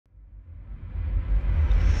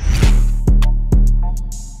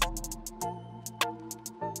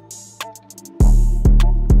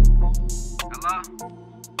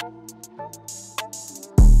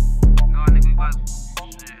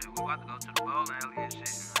bowling alley and shit,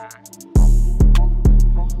 man.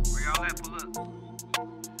 Where y'all at? Pull up.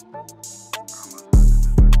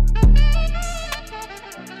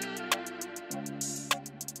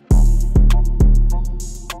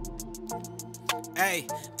 Hey,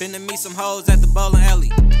 finna meet some hoes at the bowling alley.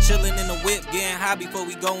 Chillin' in the whip, getting high before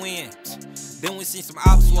we go in. Then we see some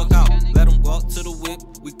ops walk out, let them walk to the whip.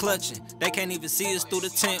 We clutching, they can't even see us through the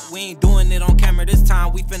tent. We ain't doing it on camera this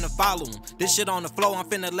time, we finna follow them. This shit on the floor, I'm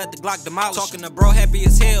finna let the Glock demolish. Talking to bro happy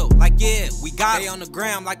as hell, like yeah, we got him. They on the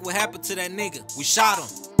ground like what happened to that nigga, we shot him.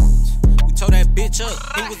 We tore that bitch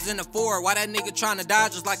up, he was in the Ford. Why that nigga tryna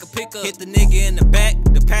dodge us like a pickup? Hit the nigga in the back,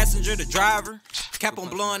 the passenger, the driver. Kept on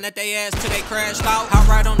blowing at they ass till they crashed out. Hop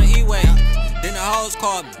right on the E-way. Then the hoes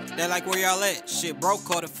called me. They like, where y'all at? Shit broke,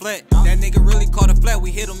 caught a flat. That nigga really caught a flat.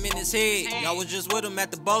 We hit him in his head. Y'all was just with him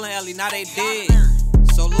at the bowling alley. Now they dead.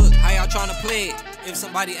 So look, how y'all tryna play it? If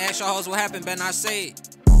somebody ask y'all hoes what happened, better not say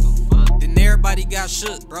it. Then everybody got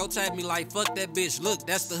shook. Bro tagged me like, fuck that bitch. Look,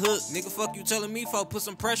 that's the hook. Nigga, fuck you telling me for? Put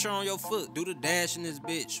some pressure on your foot. Do the dash in this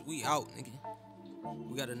bitch. We out, nigga.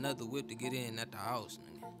 We got another whip to get in at the house,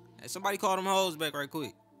 nigga. Hey, somebody call them hoes back right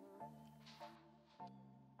quick.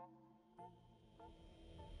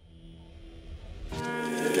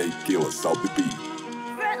 They kill us off the beat.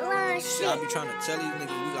 Roadrunner shit. I be trying to tell these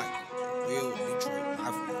niggas we like real Detroit.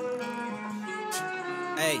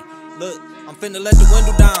 Hey, look, I'm finna let the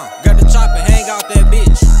window down. Grab the chopper, hang out that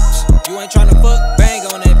bitch. You ain't tryna fuck, bang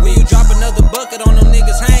on that. When you drop another bucket on them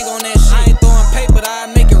niggas, hang on that shit. I ain't throwing paper,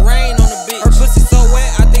 I make it rain on the bitch. Her pussy so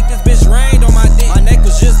wet, I think this bitch rained on my dick. My neck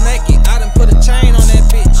was just naked, I done put a chain on that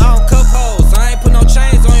bitch. I don't cuff hoes, I ain't put no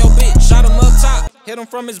chains on your bitch. Shot him up top, hit him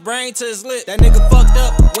from his brain to his lip. That nigga fucked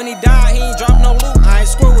up, when he died, he ain't drop no loot. I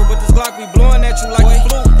ain't squirrel, but this Glock be blowing at you like a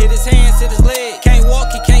flute. Hit his hands, hit his leg, can't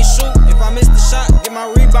walk, he can't shoot. If I miss the shot, get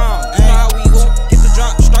my rebound. You know how we hoop, get the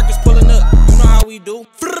drop, strikers pulling up. You know how we do.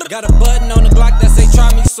 Got a button on the Glock that say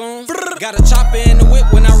try me soon. Got a chopper in the whip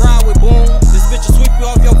when I ride with boom. This bitch will sweep you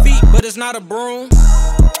off your feet, but it's not a broom.